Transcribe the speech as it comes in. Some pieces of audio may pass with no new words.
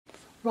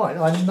Right,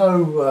 I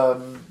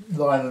know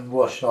line and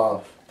wash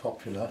are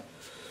popular,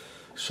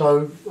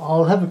 so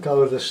I'll have a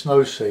go at the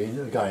snow scene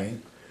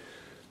again,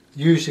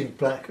 using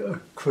black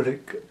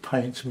acrylic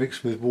paint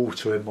mixed with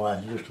water in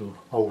my little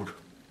old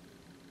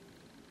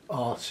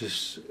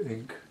artist's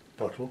ink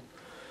bottle.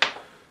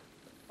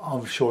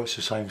 I'm sure it's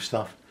the same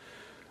stuff.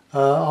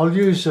 I'll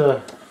use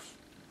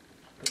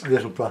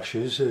little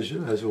brushes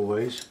as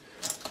always.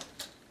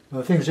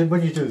 The thing is that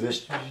when you do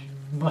this,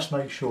 you must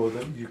make sure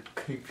that you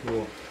keep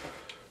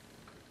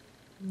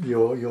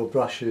your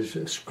brushes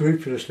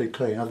scrupulously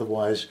clean.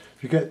 Otherwise,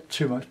 if you get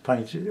too much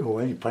paint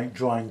or any paint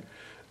drying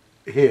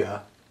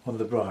here on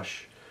the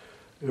brush,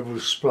 it will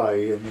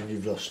splay and then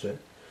you've lost it.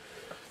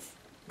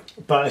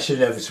 But it's an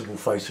inevitable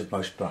fate of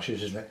most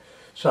brushes, isn't it?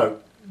 So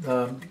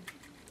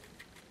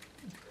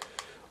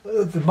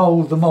the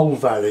mole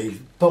valley,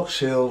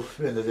 Boxhill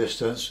in the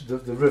distance, the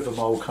river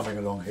mole coming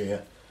along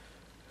here.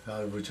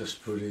 We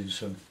just put in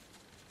some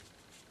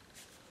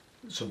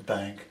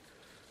bank.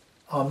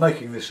 I'm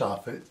making this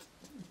up.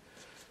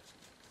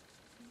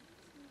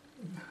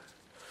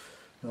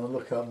 I'll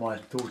look out my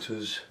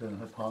daughter's and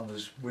her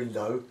partner's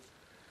window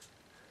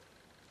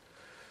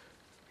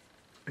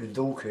in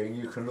Dorking.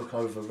 You can look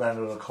over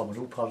Ranelagh Common,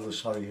 all part of the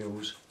Surrey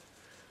Hills.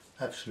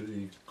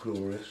 Absolutely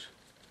glorious.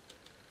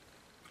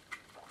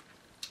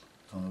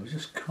 We're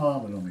just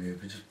calm along here.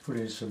 We just put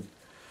in some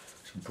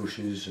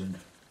bushes, and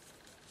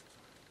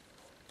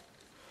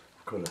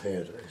I've got a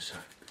hair there, so.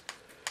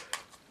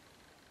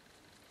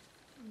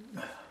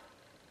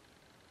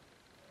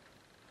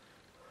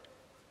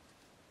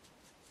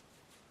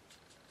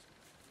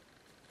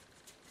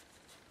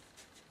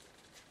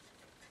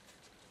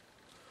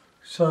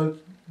 So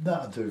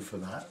that'll do for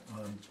that,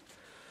 and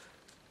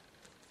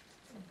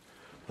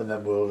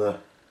then we'll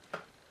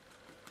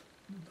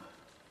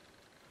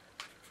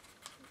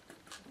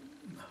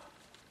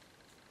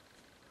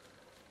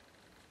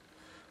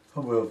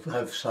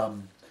have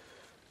some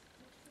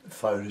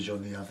foliage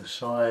on the other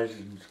side.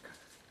 And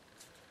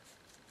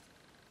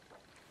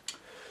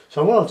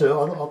so what I'll do,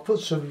 I'll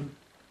put some.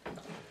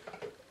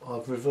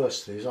 I've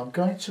reversed these. I'm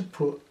going to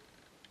put.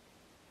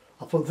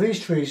 I'll put these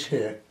trees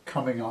here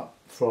coming up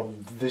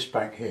from this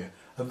bank here,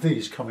 and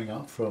these coming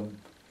up from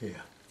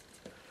here.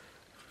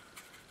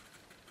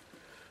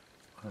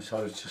 And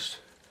so it's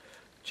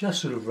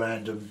just sort of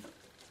random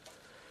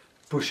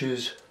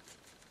bushes,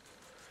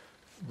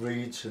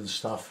 reeds and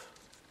stuff.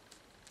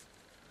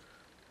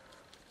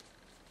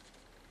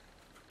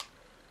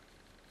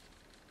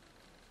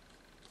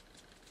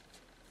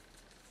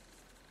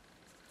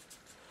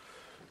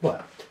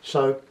 Right,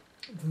 so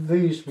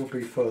these will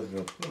be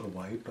further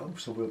away, but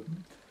so we'll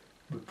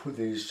put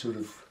these sort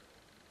of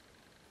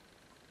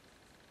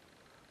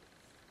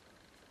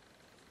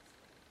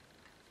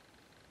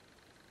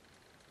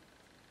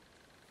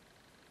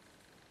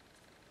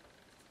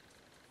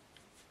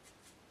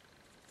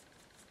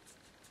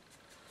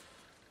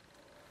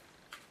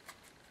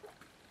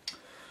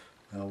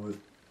now with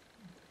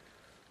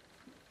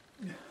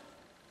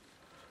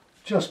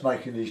just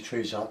making these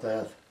trees up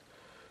there,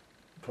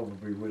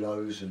 probably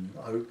willows and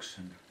oaks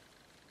and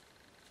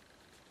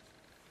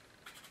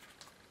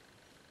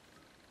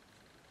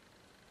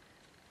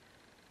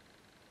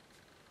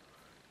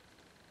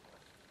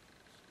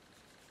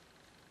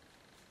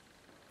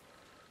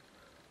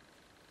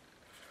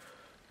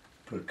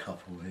put a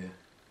couple here.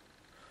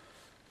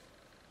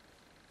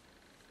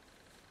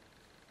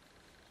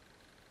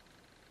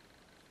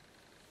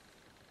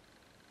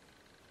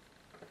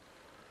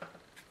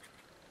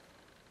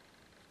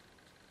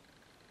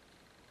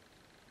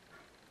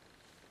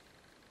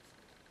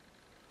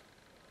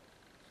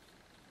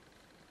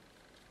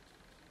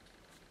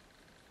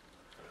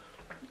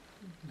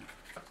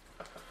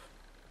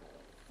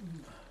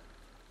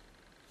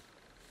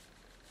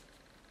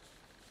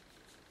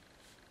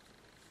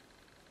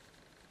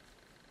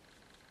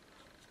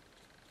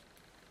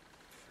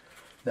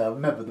 Now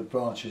remember, the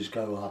branches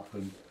go up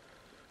and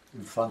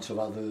in front of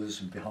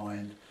others and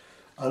behind.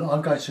 And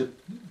I'm going to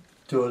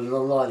do a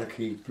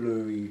lilac-y,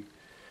 bluey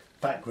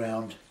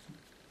background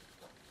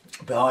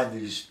behind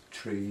these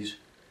trees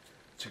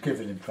to give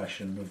an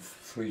impression of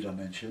 3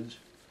 dimensions.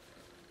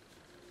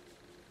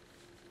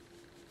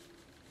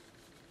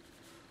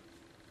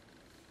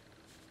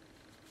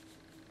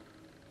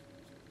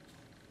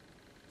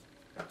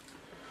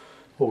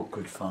 All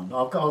good fun.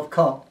 I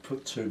can't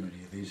put too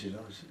many of these in,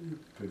 it's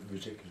a bit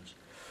ridiculous.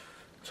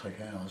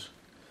 Take hours.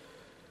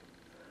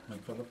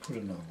 But I'll put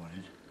another one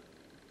in.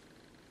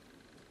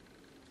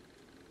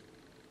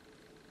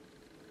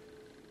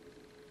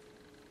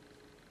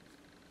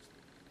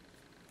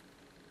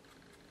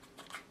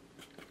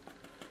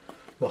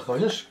 Look, I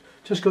just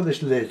got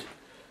this lid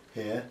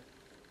here.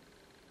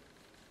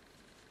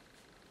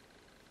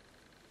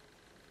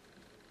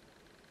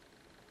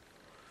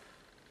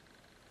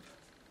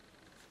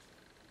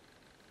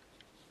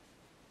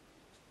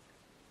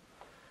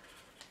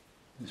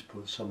 Let's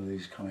put some of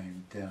these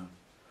coming down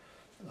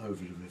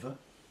over the river.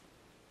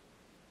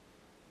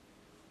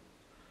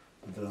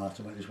 But then I have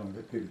to make this one a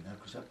bit bigger now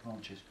because that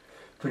branch is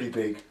pretty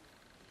big.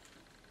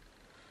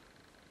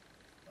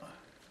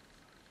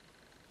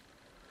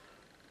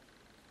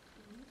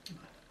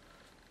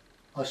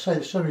 I say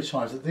this so many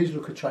times that these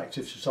look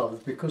attractive to some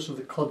because of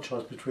the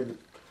contrast between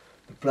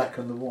the black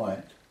and the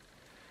white.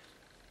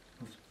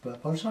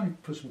 But by the time you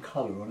put some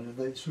colour on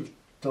it, it sort of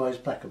dies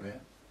back a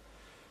bit.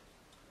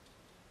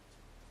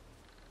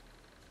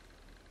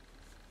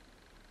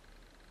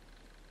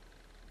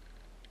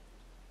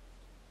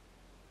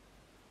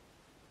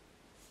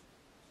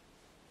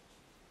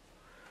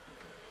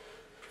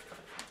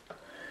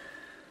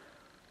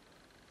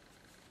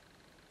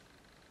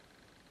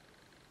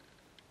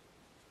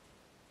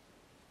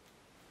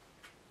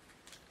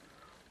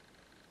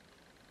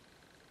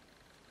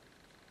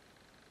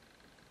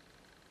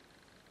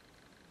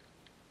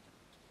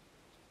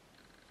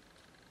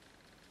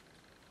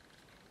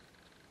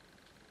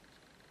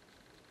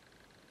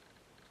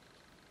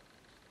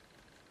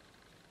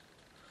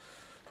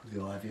 Put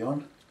the ivy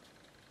on.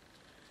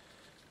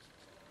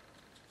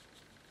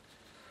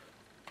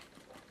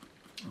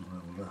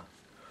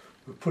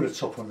 We'll put a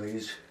top on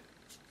these.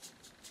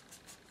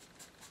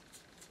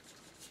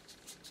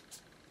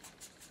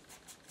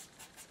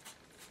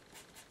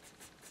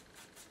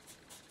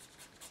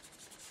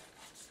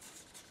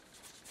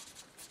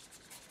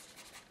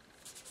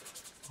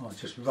 I'll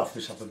just rough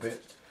this up a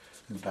bit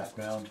in the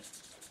background.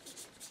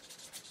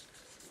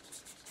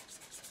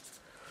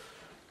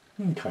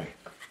 Okay,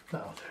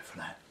 that'll do for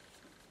that.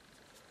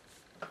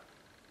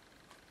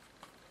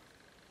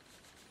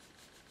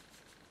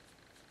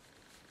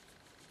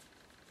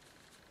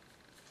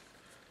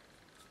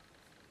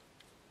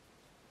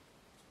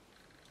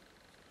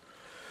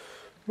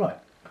 Right,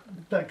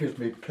 that gives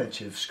me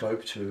plenty of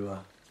scope to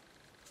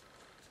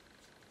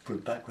put a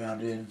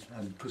background in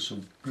and put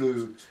some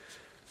blue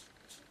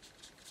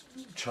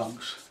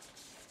chunks.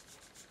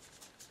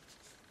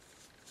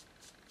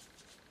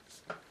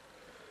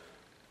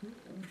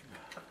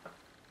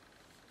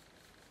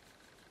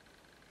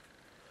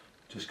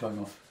 Just going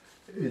off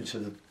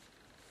into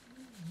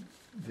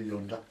the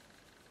yonder.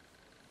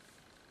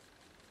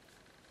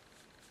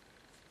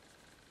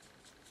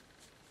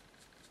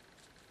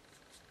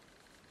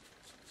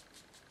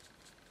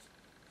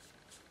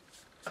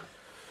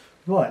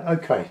 Right,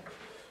 okay.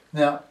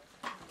 Now,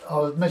 I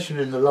was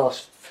mentioning in the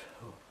last,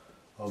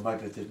 or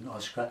maybe I didn't, I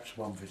scrapped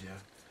one video.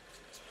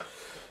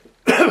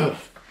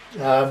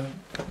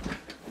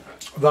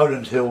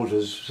 Roland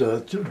Hilder's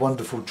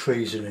wonderful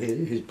trees in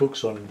his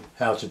books on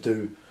how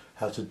to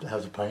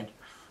paint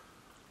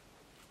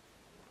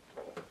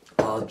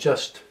are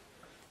just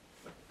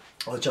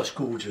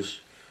gorgeous.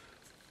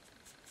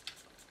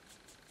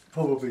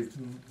 Probably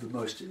the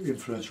most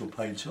influential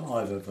painter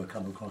I've ever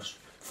come across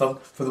for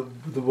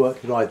the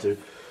work that I do.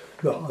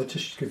 Look, I'll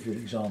just give you an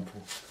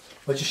example.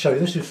 I'll just show you,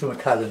 this is from a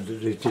calendar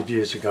that he did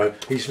years ago.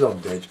 He's long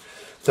dead.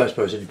 Don't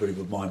suppose anybody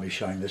would mind me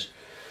showing this.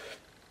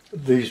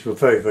 These were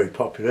very, very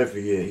popular.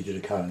 Every year he did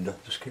a calendar.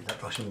 Just keep that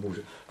brush in the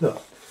water.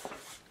 Look,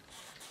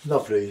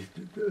 lovely,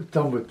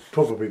 done with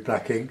probably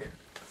black ink.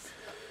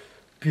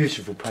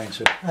 Beautiful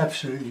painter,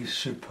 absolutely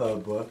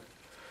superb work.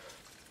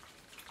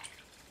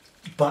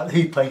 But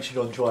he painted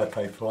on dry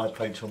paper, I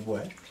paint on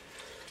wet.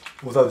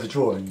 Although the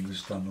drawing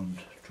was done on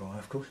dry,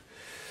 of course.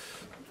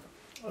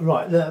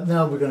 Right,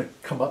 now we're going to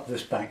come up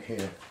this back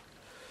here.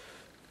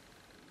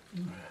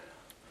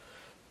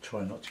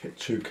 Try not to get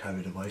too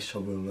carried away, so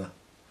we'll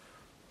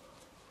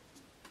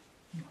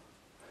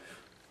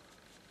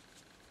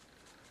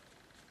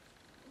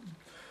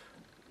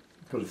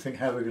got to think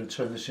how we're going to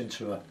turn this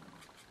into a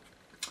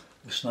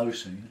snow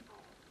scene.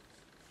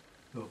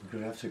 Look, we're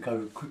going to have to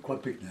go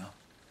quite big now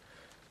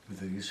with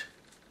these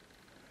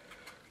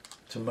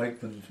to make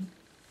them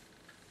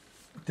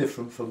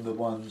different from the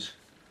ones.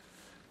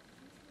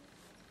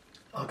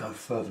 I'll go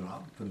further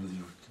up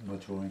than my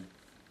drawing.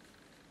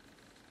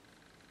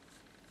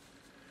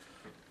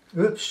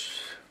 Oops,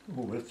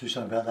 oh, we'll have to do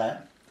something about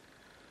that.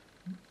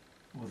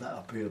 Well,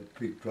 that'll be a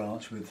big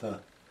branch with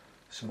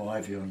some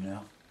ivy on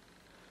now.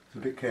 It's a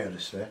bit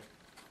careless there.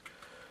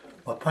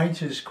 My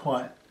paint is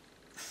quite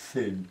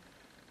thin.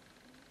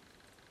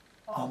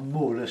 I'm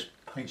more or less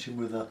painting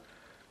with a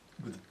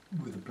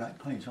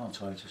black paint,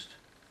 aren't I? Just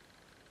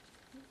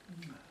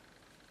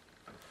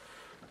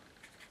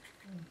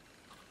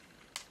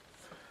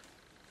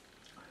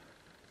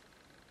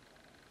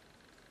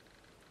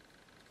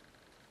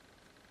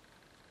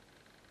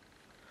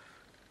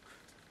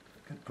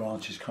get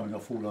branches coming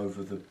off all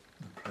over the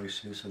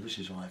place here. So this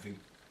is ivy.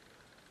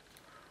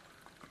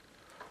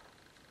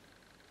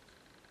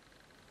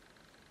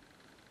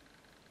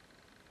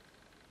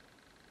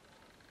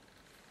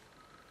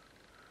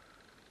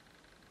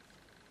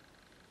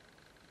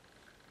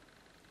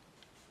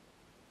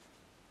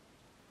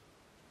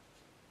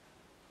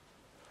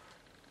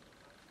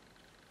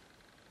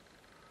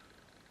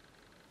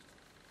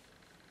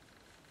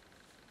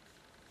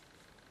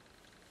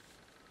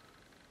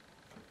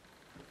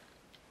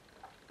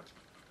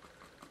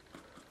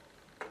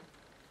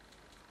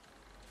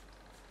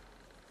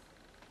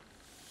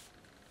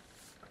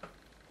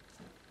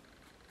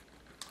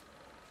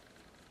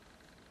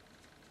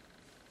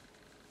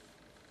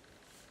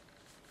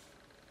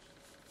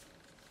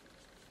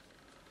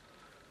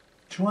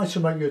 try to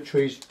make your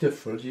trees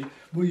different.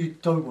 What you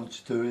don't want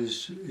to do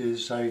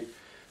is a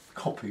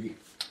copy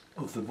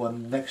of the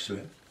one next to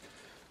it,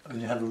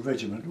 and you have a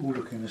regiment all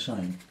looking the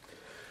same.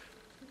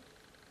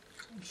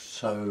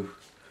 So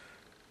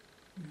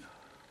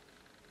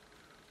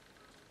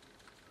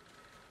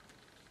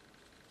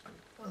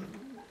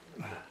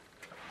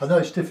I know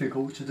it's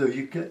difficult to do.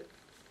 You get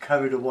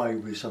carried away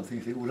with something,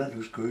 you think, well, that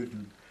looks good,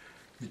 and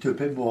you do a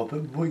bit more,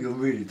 but what you're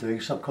really doing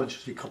is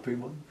subconsciously copying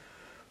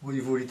what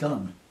you've already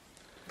done.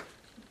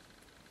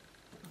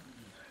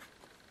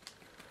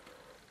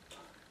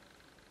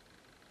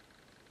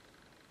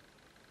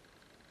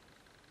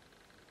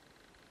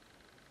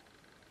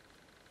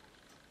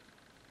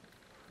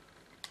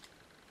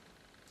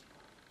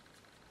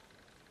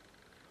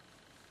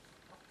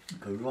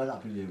 Go right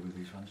up in here with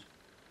these ones.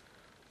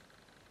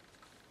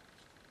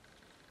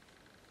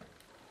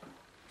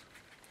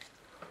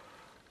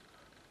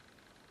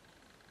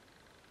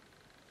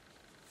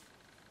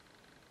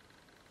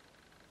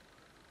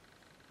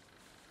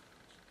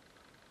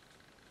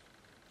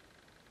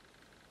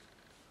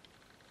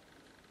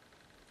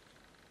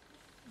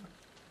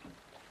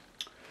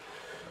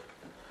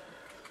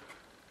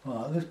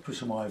 Right, let's put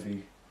some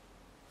ivy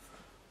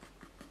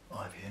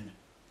in.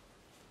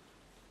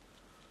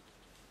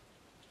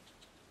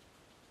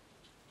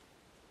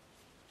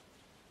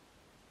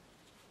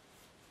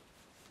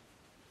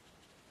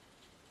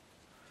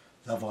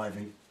 Love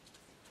ivy.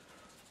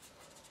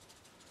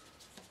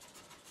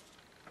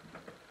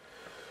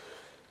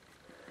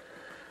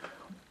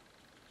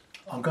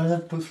 I'm going to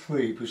put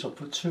 3 because I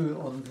put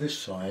 2 on this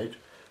side,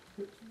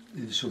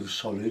 it's sort of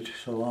solid,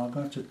 so I'm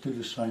going to do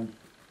the same.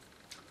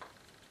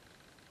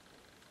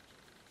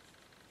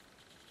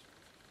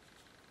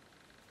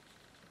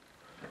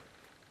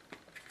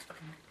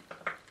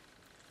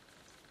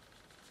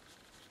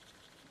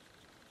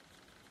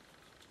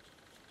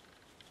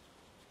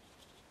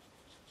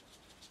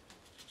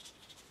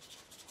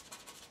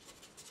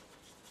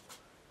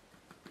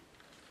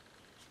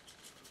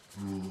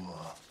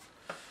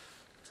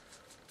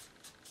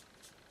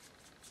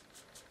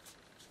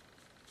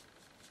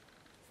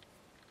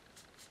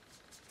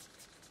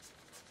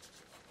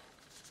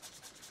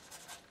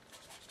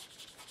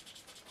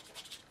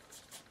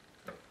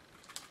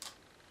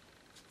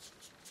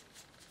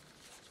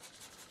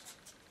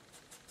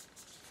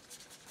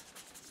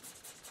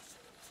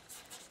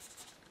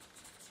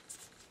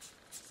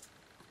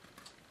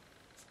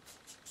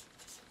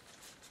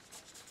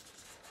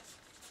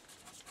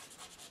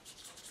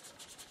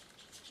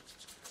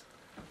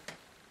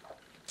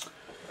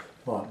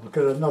 Right, we've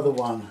got another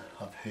one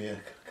up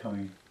here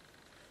coming.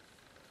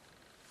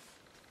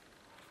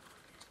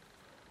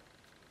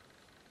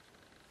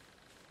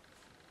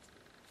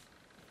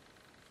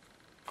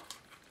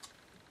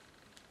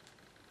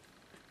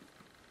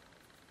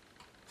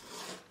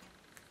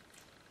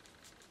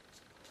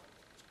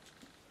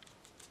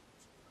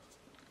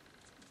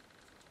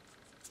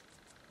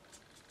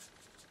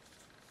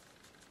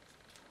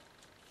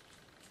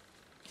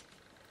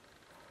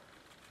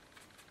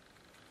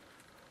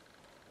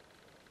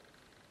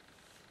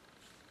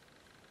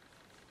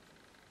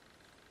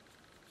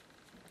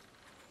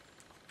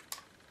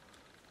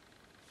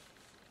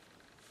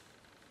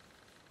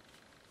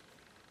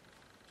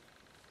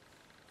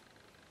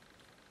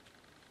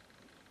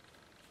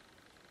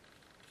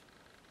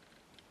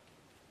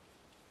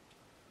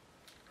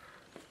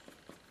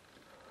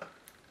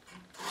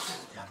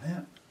 Down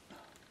there.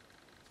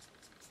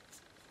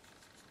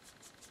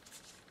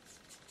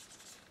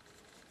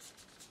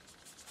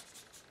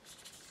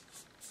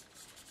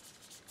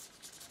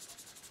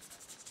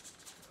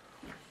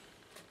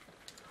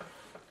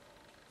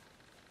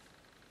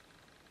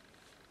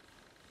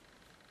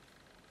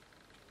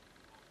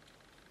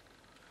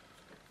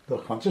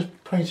 Look, I'm just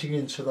painting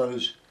into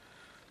those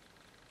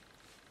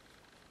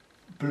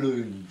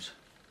balloons.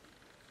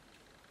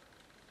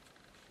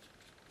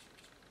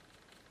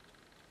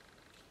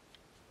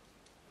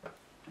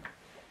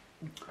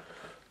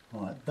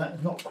 Right,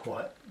 that not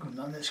quite good.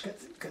 Now let's get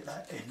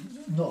that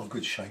in. Not a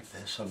good shape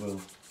there, so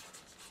we'll.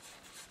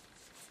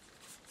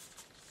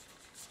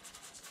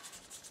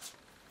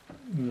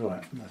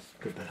 Right, that's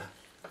a bit better.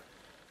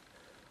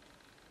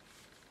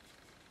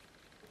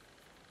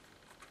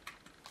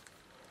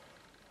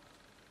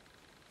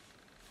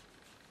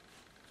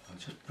 I'll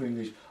just bring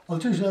these. I'll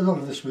do a lot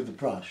of this with the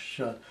brush,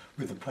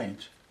 with the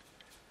paint.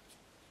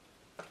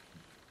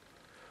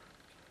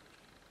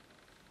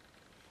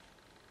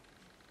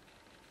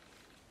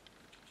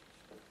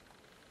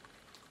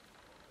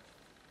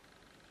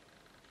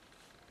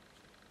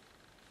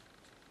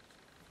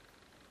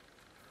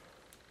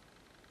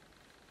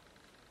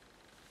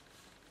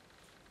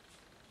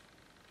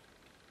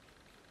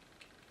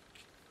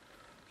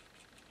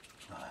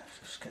 Right,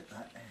 just get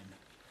that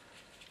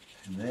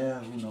in there,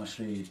 all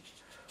nicely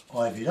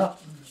ivied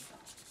up.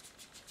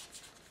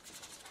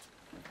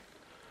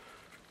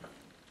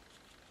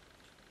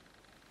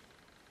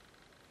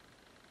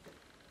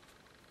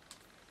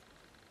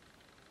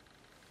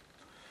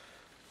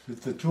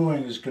 The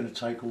drawing is going to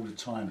take all the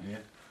time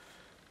here,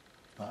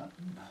 but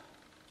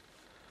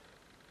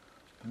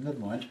never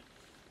mind.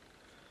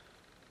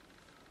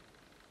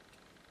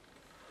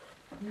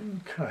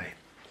 Okay.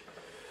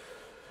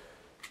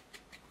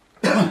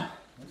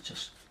 Let's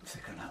just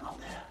thicken that up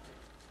there.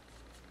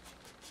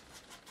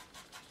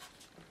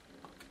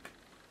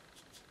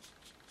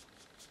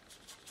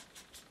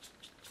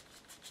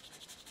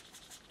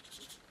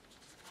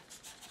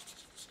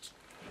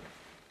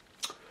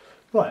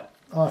 Right,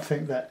 I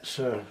think that's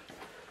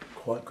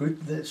quite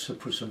good. Let's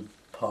put some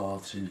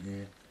paths in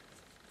here.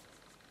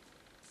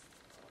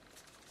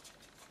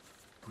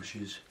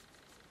 Bushes.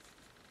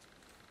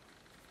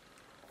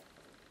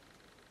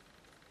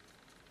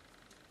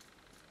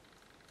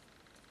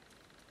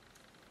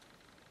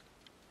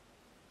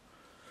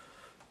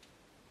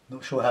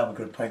 Not sure how I'm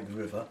going to paint the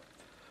river.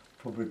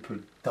 Probably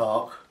put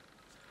dark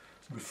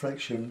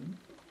reflection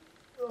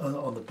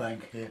on the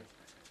bank here.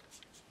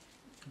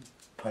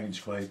 Payne's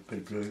grey, bit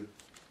of blue.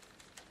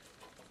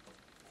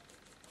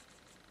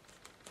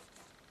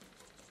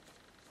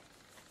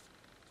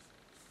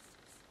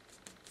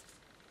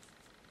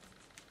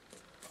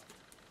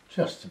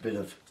 Just a bit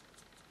of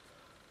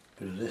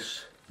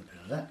this, a bit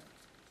of that.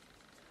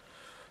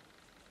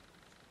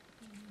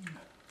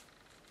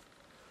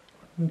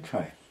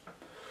 Okay,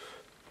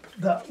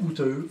 that will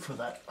do for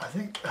that, I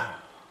think.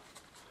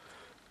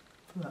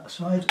 Put that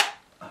aside.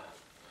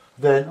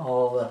 Then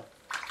I'll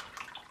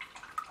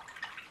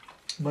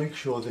make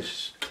sure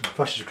this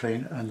brush is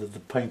clean and that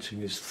the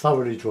painting is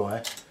thoroughly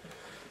dry.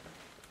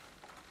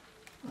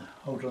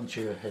 Hold on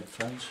to your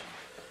headphones,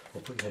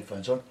 or put your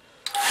headphones on.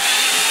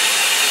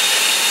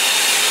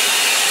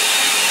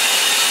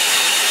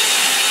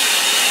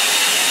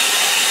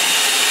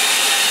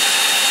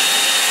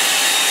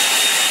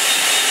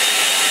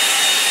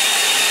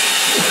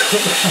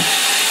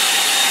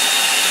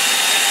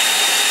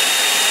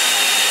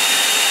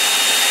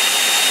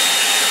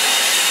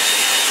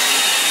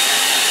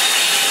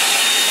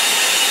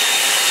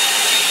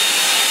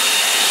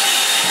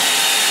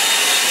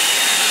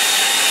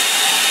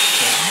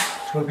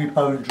 It's got to be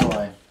bone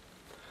dry.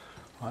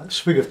 Right, a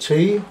swig of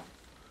tea.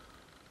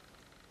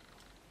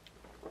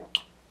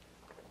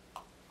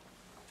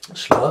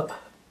 Slurp.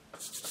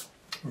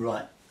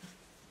 Right.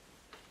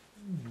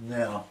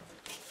 Now,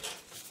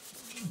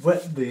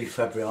 wet the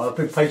fabric. I've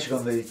been painting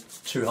on the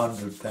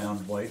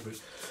 200 weight, which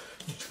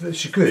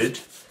is good.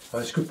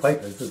 It's good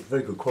paper, it's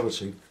very good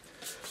quality,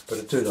 but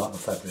I do like the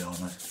fabric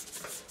armour.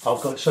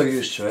 I've got so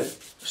used to it.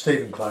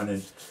 Stephen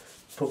Cronin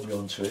put me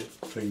onto it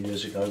 3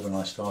 years ago when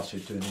I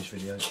started doing these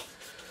videos.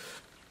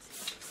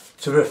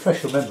 To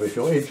refresh your memory, if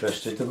you're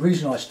interested, the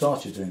reason I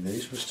started doing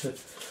these was to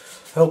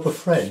help a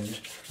friend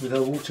with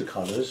her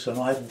watercolours, and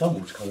I hadn't done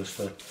watercolours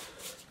for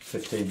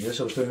 15 years.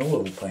 I was doing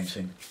oil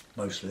painting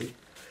mostly.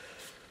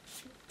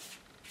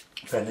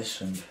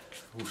 Venice and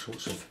all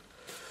sorts of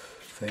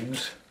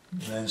things,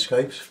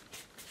 landscapes,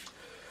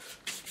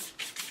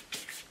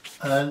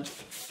 and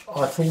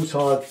I thought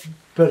I'd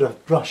better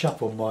brush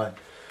up on my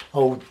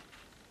old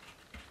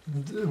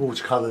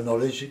watercolour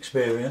knowledge,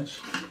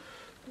 experience,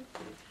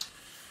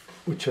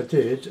 which I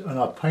did, and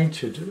I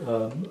painted,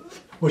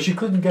 well, she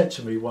couldn't get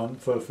to me one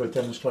for a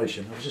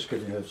demonstration. I was just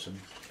giving her some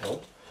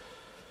help.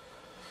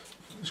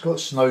 It's got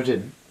snowed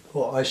in,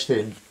 or iced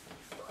in,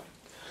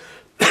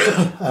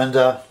 and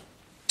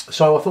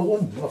so I thought,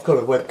 oh, I've got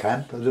a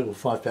webcam, a little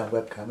 £5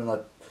 webcam,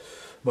 and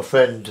my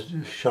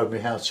friend showed me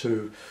how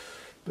to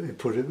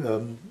put it,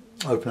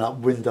 open up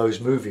Windows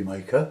Movie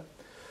Maker,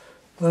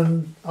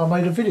 and I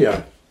made a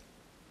video.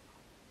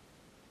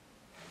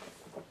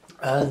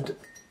 And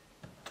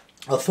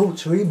I thought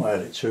to email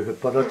it to her,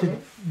 but I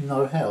didn't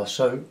know how,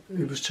 so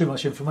it was too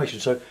much information.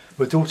 So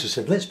my daughter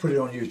said, let's put it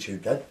on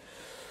YouTube, Dad.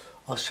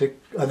 I said,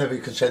 and then we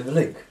can send the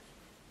link.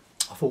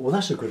 I thought, well,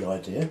 that's a good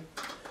idea.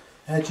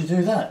 How'd you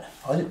do that?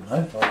 I didn't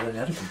know. I only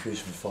had a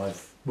computer for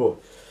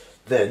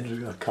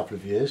then a couple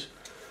of years.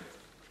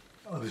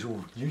 It was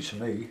all new to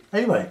me.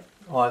 Anyway,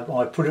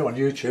 I put it on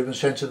YouTube and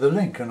sent her the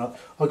link, and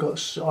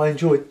I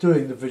enjoyed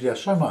doing the video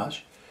so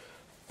much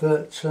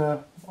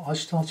that I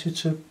started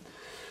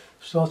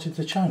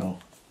the channel,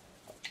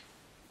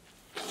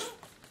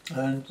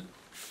 and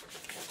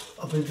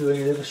I've been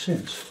doing it ever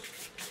since.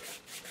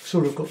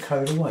 Sort of got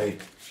carried away.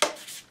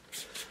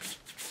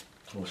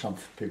 Or some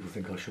people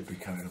think I should be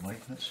carried away.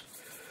 Let's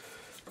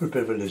put a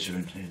bit of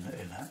alizarin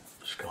in that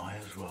sky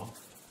as well.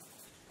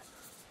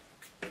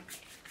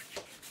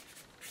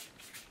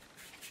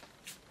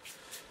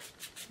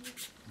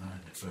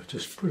 And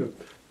just put a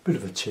bit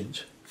of a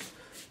tint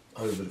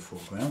over the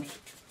foreground.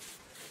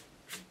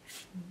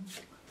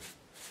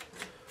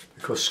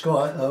 Because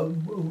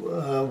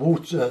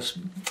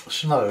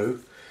snow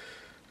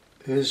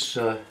is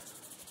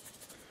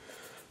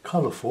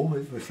colourful,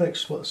 it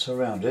reflects what's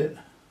around it.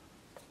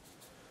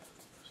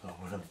 So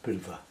we'll have a bit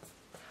of a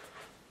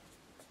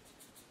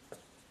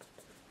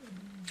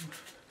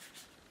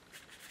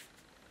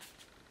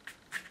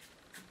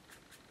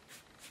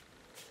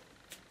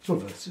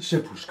sort of a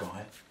simple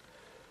sky.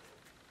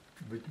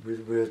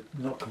 We're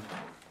not.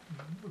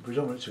 We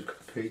don't want to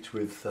compete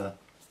with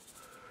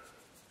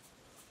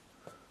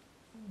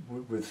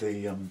with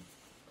the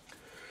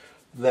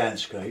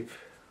landscape.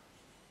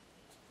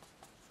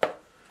 The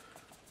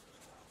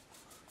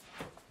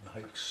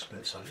hake's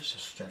split, so let's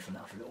just strengthen it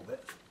up a little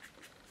bit.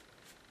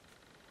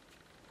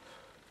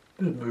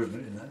 Bit of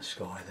movement in that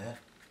sky there.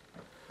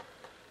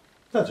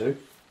 That'll do.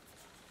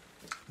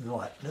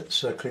 Right,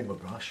 let's clean my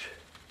brush.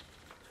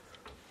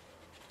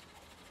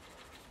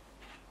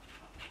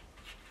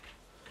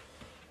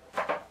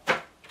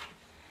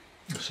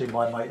 You'll see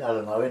my mate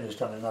Alan Owen has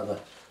done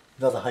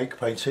another hake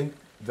painting.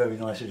 Very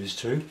nice it is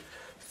too.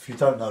 If you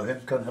don't know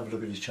him, go and have a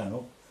look at his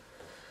channel.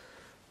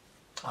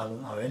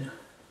 Alan Owen.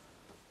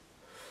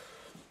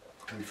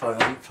 We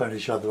phone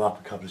each other up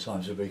a couple of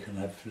times a week and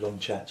have long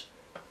chats.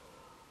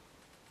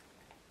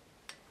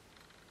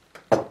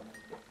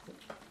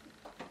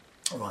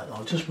 Right,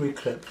 I'll just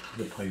reclip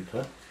the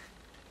paper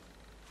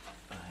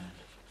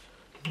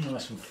and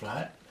nice and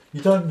flat.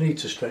 You don't need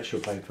to stretch your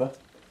paper,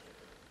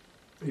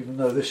 even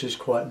though this is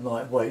quite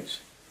lightweight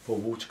for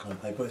watercolour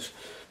paper,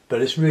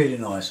 but it's really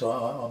nice.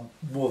 I'm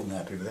more than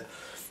happy with it.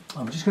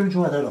 I'm just going to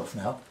dry that off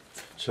now,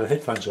 so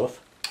headphones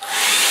off.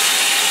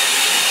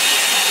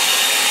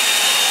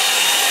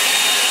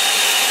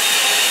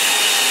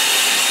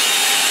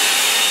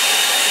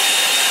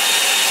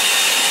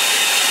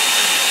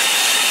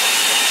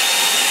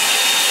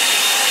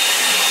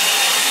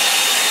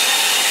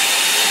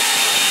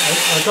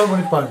 I don't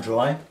want it bone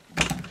dry,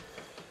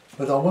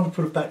 but I want to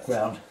put a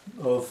background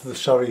of the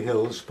Surrey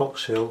Hills,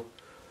 Boxhill,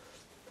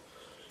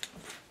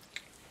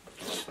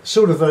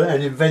 sort of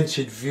an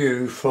invented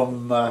view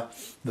from the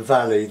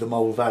valley, the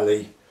Mole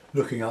Valley,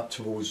 looking up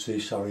towards the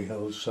Surrey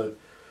Hills, so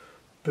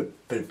a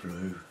bit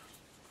blue,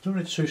 don't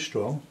want it too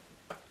strong,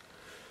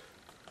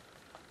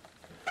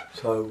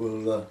 so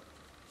we'll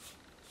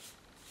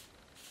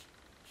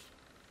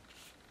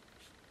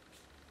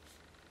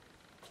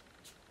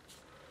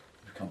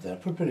come down,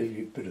 put a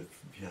bit of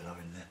yellow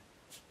in there.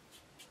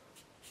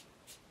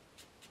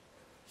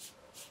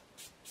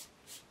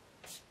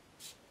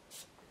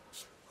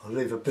 I'll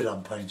leave a bit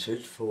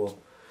unpainted for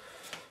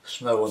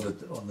snow on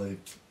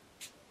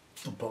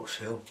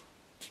Boxhill.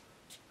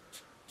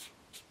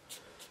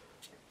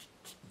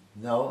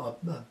 Now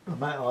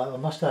I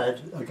must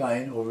add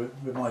again, or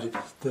remind you,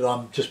 that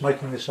I'm just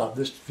making this up.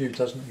 This view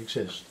doesn't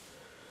exist.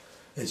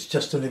 It's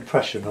just an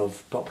impression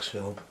of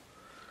Boxhill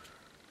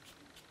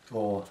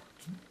or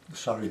the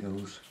Surrey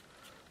Hills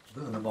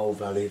and the Mole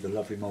Valley, the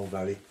lovely Mole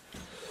Valley.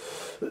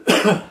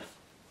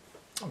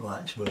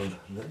 Right, we'll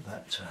let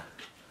that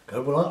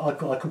go. Well, I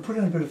could put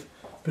in a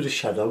bit of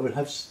shadow. We'll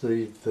have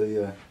the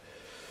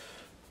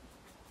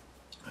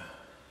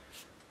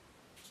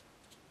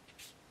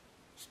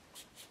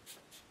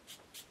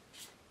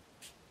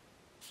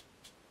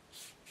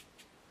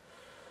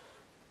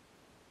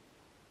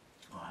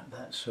right.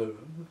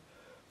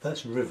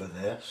 That's a river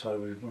there, so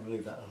we want to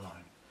leave that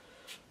alone.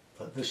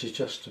 But this is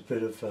just a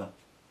bit of the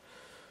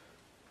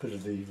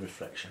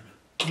reflection,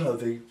 no,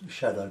 the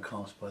shadow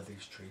cast by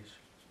these trees.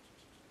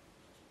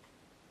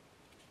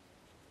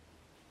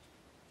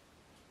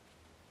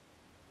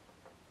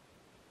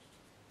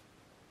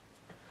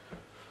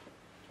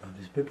 And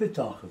it's a bit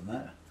darker than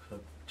that, so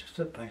just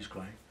a Payne's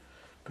grey,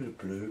 bit of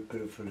blue,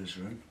 bit of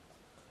alizarin.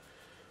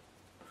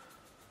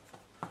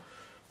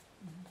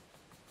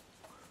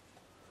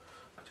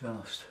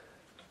 Just.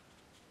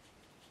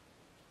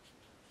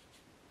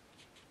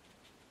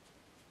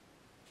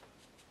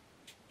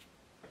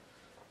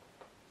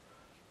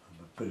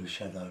 Bit of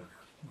shadow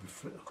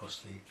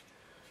across the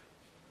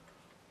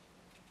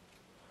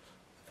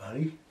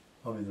valley,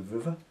 I mean the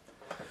river.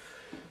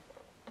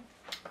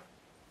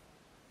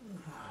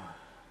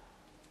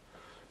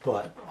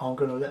 Right, I'm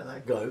going to let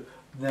that go.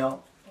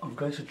 Now I'm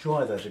going to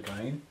dry that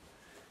again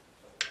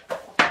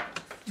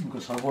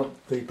because I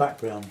want the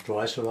background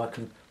dry so I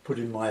can put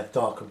in my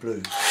darker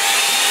blues.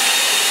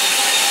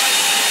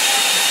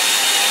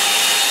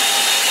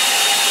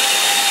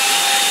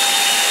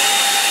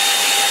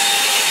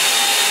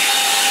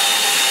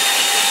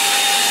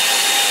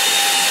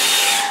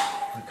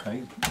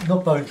 Okay,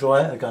 not bone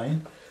dry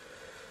again.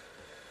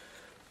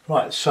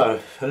 Right, so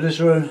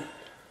alizarin,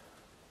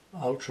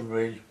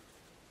 ultramarine,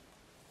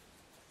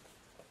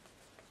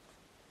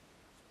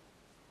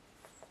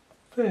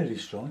 fairly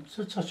strong, it's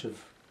a touch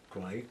of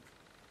grey.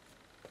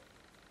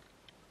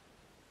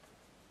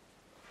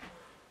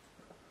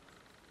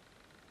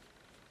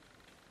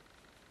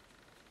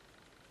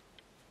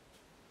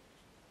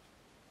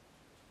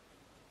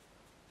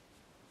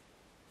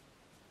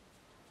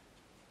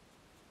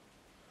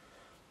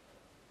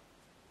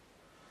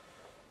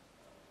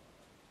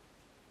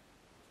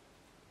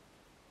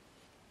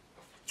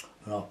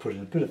 And I'll put in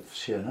a bit of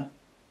sienna,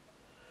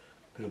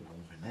 a bit of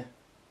warm in there.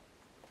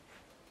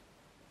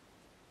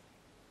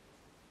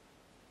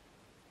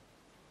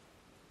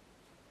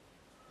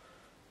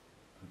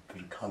 A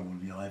bit of colour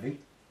on the ivy.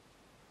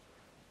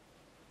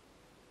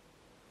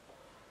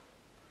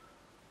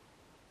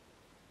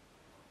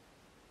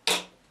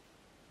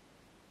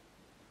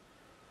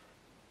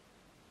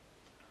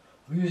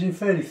 I'm using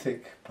fairly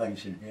thick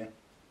paint in here.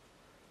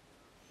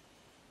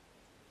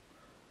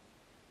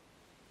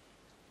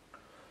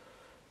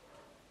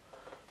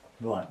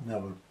 Right, now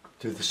we'll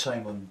do the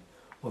same on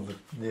the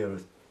nearer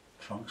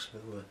trunks,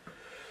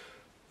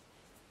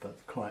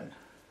 but quite a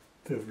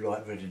bit of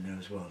light red in there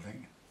as well, I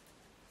think.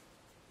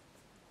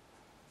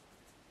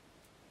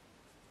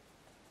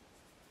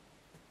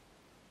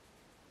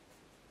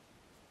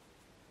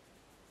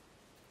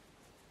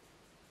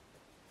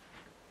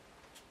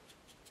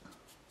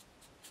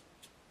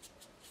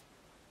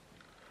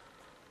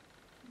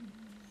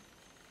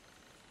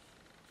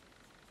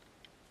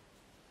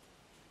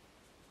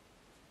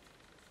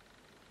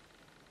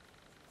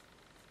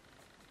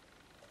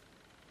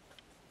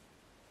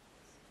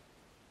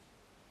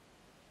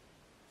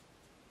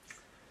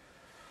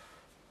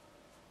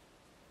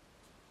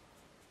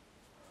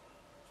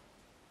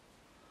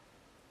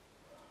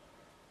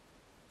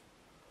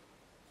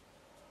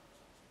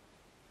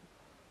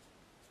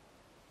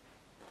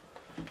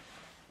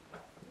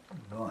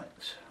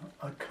 Right,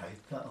 okay,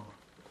 that'll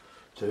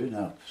do.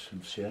 Now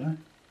some sienna.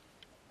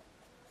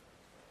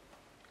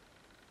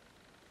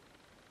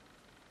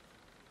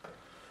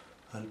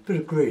 And a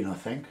bit of green, I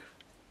think,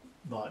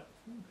 like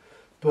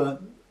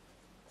burnt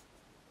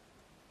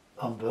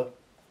umber,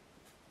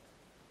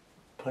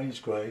 Payne's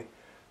grey,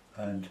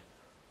 and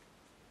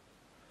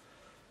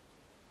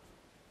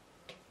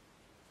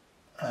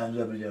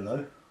lemon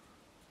yellow.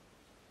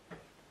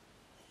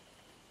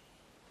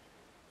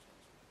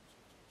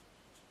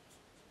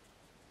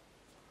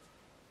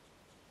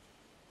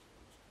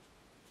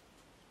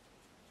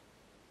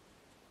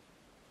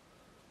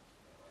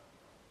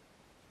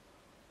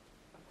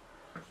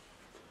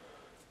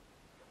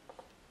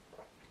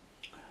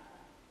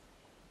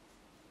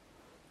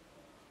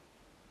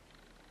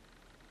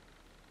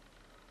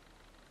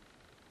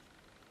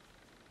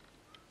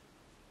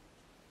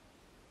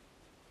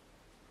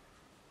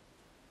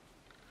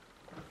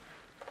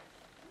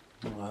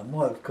 I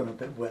might have gone a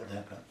bit wet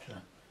there, but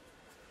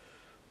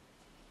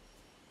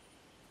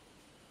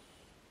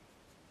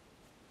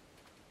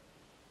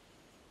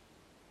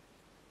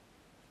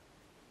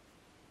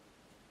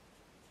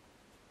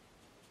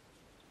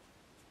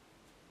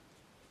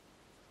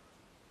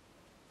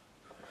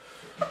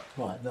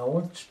right, now I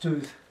want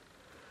to do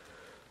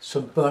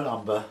some burnt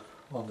umber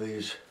on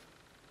these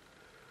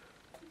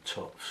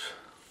tops.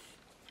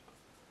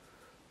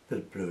 Bit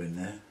of blue in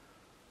there.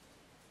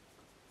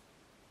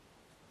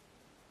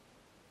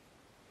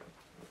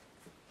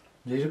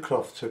 Need a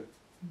cloth to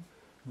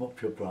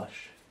mop your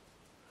brush.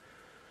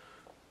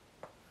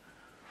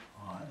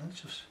 Alright,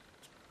 let's just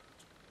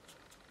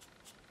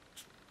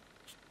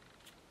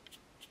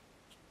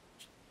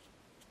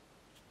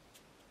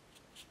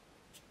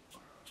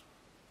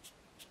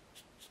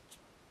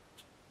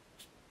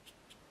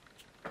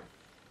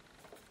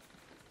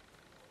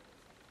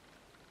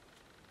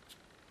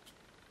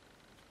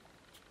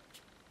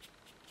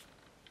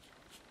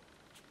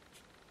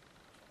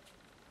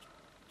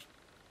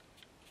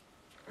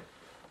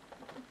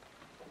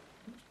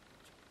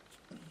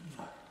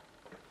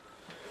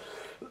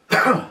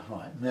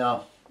right,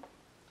 now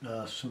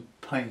some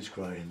Payne's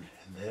grey in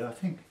there, I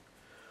think,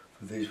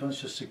 for these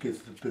ones, just to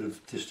give a bit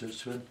of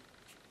distance to them.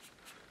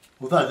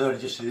 Although they're only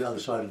just to the other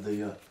side of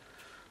the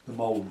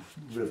Mole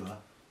River,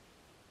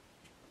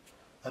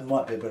 that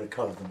might be a better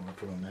colour than what I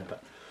put on there,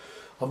 but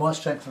I might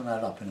strengthen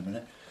that up in a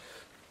minute.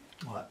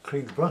 Right,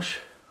 clean the brush,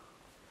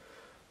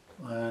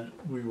 and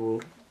we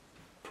will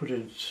put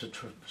in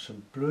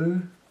some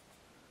blue,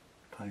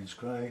 Payne's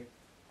grey,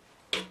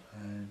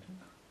 and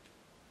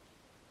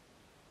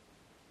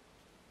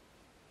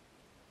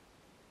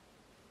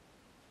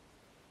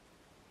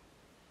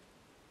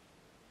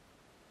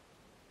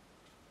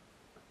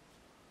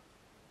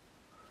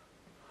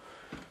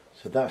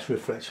so that's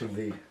reflecting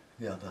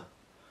the other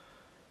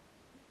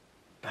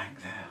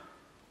bank there.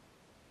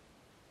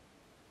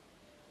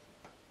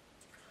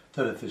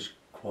 Don't know if this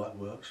quite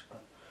works,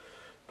 but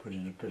put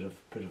in a bit of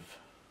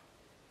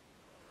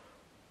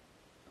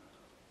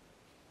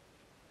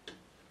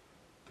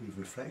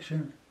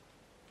reflection,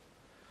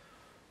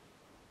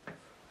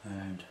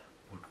 and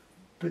a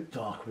bit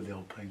dark with the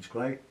old Payne's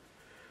grey,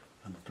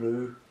 and the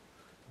blue,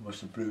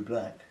 almost a blue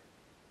black.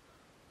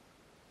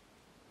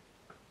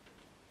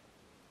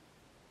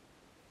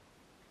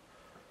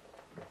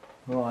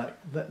 Right,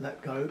 let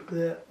that go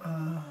there.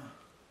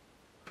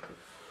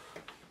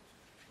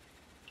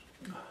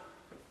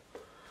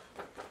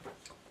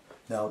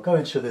 Now I'll go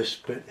into this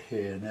bit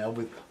here now.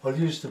 I'll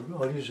use a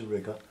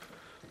rigger.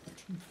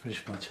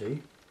 Finish my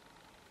tea.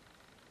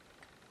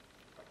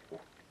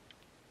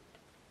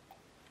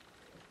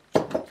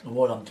 And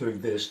while I'm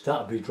doing this,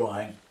 that'll be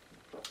drying,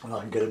 and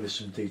I can get in with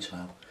some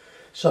detail.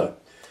 So,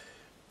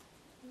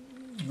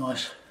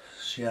 nice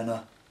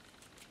sienna.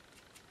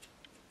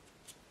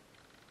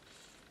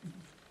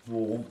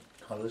 Warm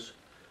colours,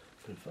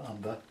 bit of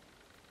umber.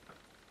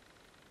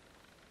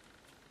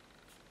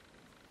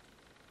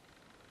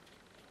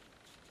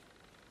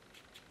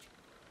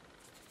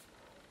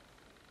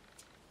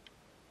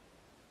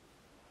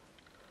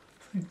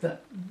 I think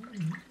that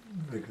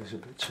rigger's a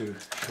bit too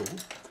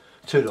short,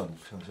 too long,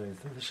 shall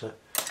I say.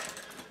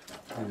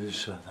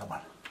 Use that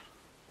one.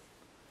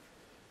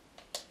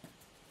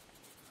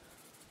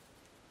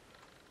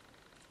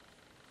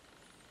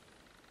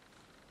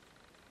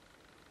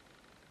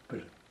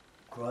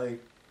 grey.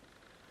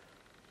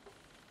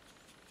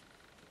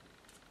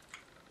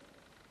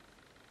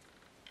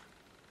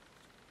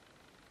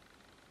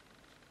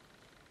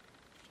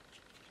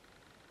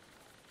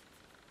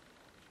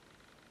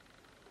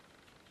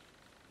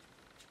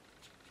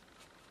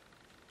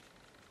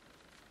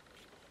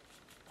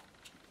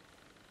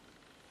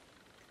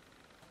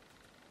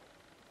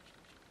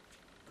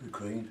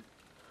 Green.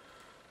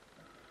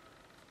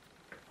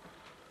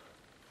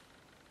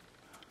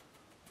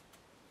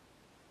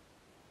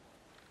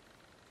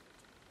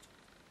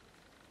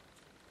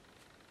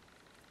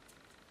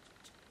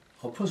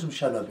 I'll put some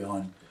shadow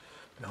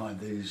behind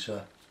these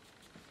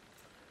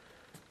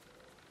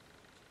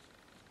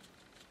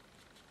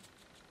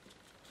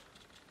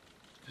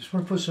just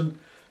want to put some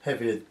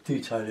heavier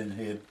detail in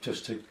here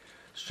just to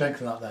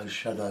strengthen up those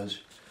shadows,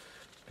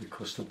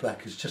 because the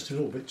black is just a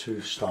little bit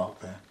too stark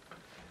there.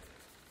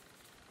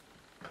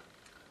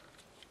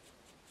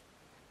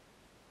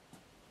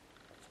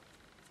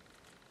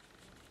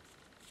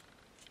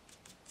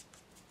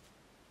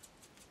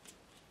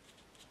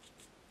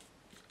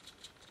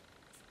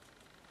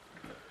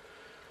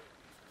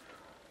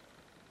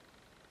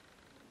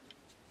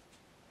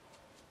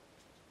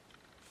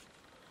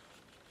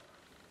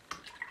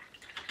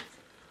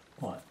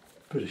 Right,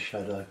 bit of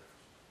shadow.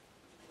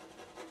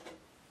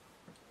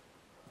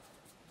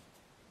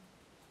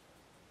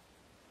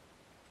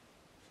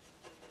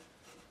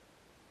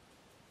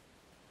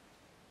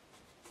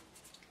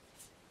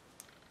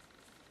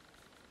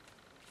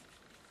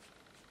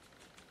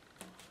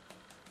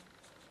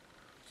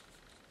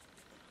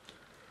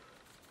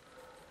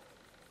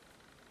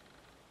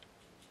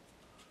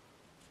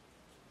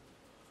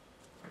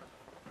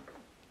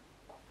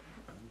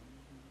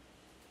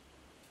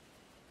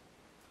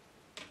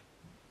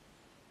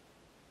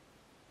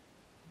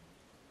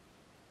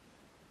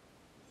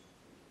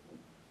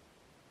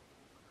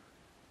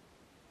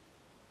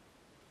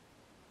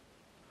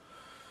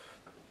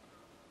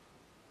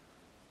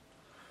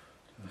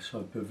 So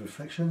a bit of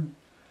reflection,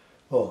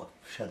 or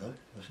shadow,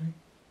 actually.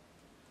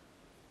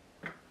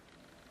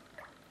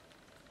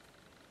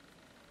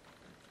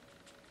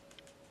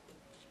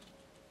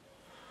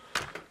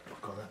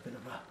 I've got that bit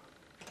of a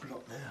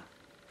blot there.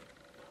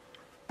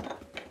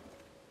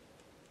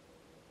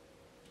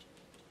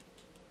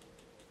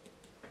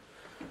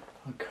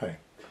 Okay,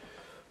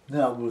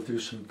 now we'll do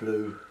some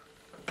blue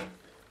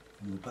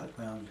in the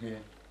background here.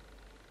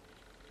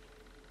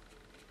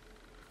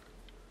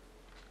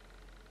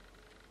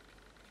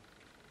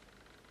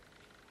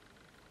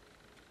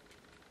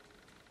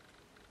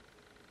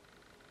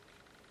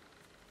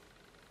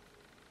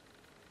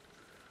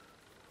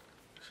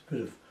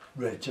 Bit of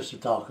red just to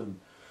darken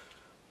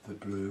the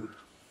blue.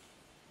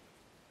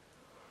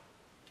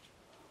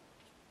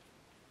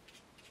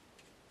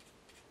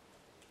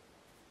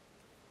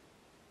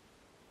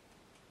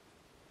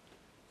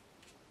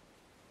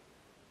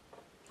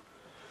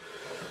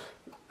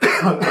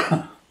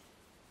 The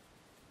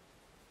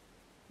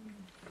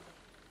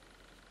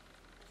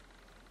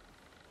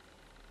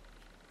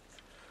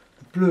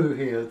blue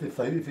here, if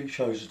it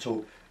shows at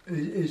all,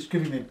 is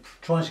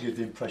trying to give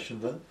the impression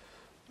that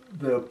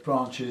there are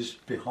branches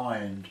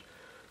behind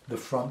the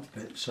front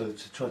bit, so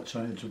to try to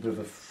turn it into a bit of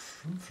a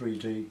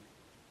 3D.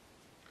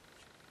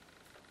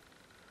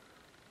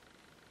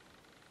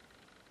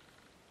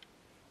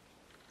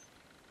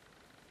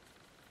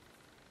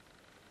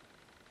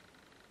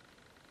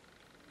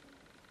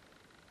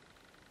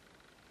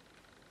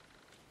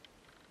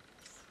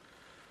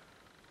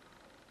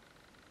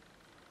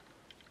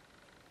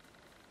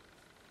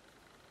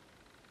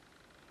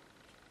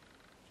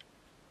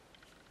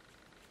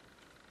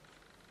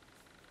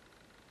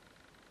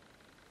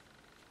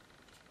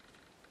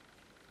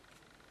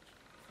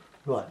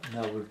 Right,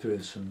 now we're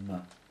doing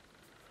some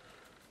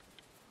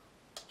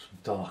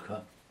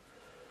darker.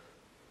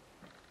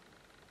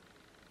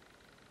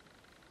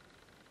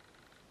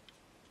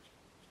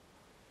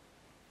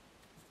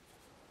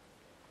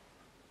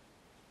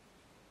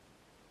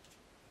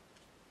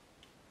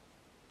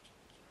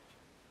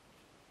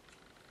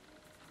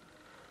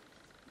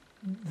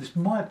 This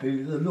might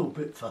be a little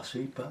bit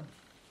fussy, but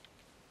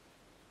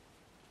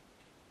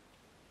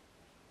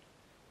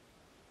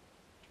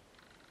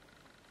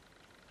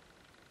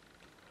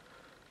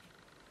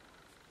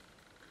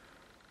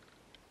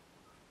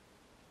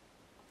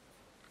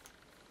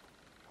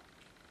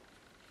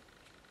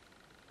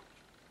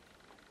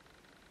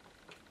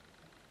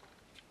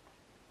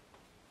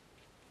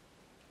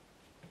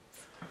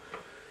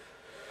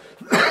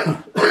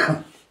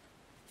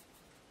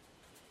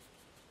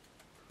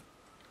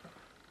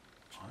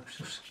let's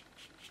just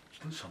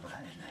put some of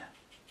that in there.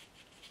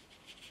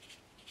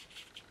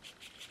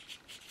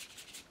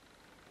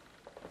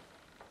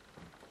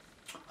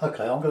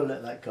 Okay, I'm going to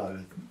let that go.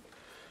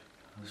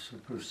 Let's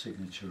put a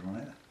signature on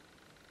it.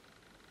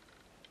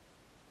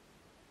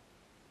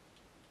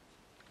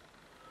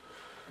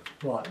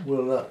 Right,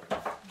 we'll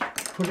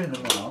put it in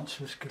a mount.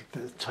 Let's get a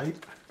bit of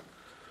tape.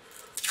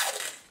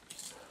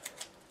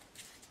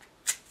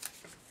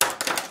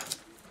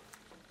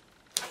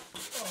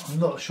 I'm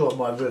not sure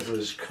my river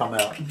has come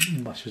out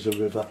much as a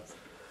river.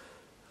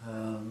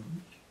 I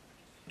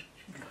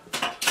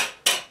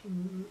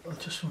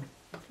just want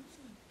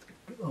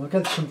I'll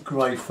get some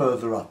grey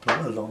further up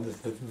along the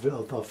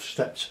I've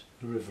stepped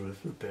the river a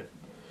bit.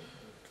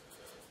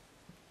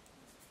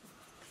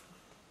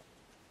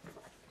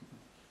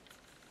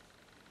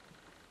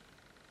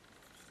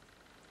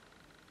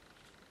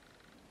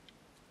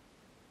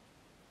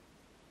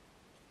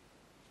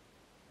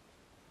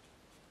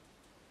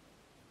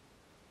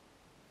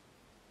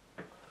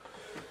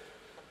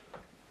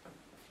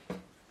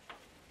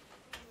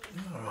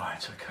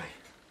 Alright, okay.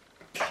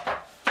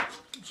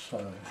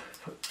 So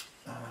put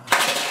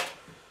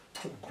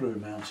the blue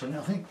mountain,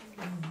 I think.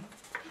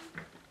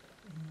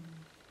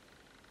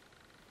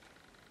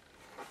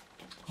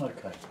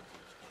 Okay.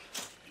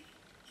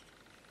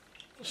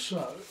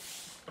 So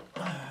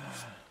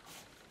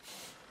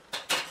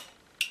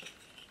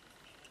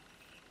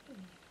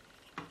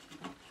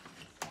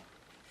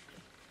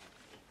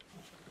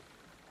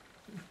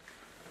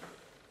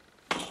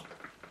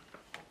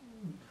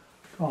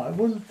right,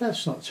 well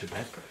that's not too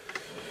bad.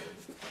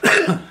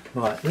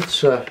 Right,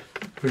 let's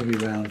bring you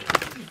round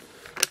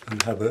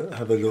and have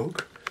a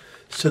look.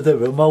 So there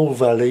we are, Mole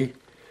Valley,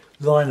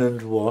 line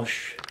and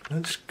wash.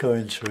 Let's go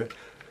into it.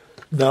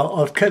 Now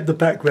I've kept the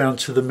background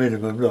to the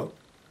minimum. Look,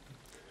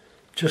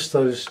 just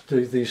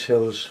these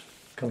hills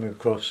coming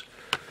across,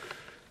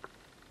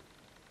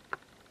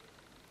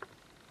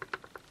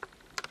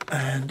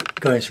 and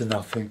going to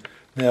nothing.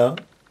 Now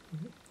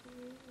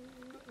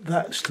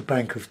that's the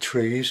bank of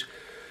trees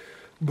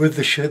with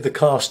the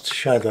cast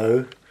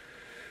shadow.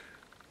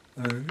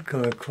 And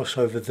going across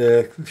over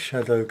there, the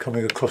shadow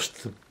coming across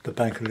the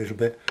bank a little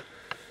bit.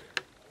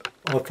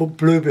 I put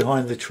blue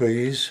behind the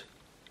trees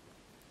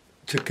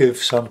to give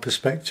some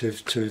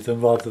perspective to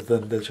them rather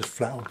than they're just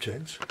flat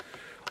objects.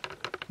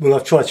 Well,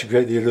 I've tried to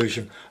create the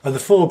illusion. And the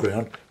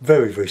foreground,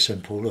 very, very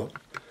simple, look.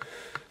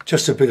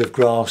 Just a bit of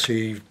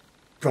grassy,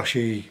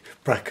 brushy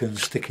bracken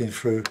sticking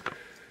through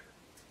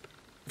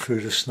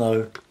the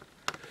snow.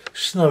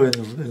 Snow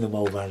in the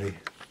Mole Valley.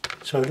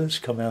 So let's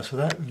come out of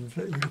that and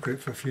let you look at it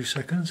for a few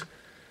seconds.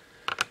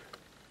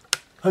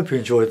 Hope you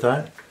enjoyed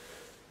that.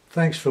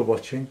 Thanks for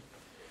watching.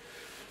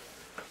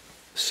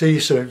 See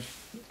you soon.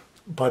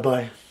 Bye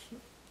bye.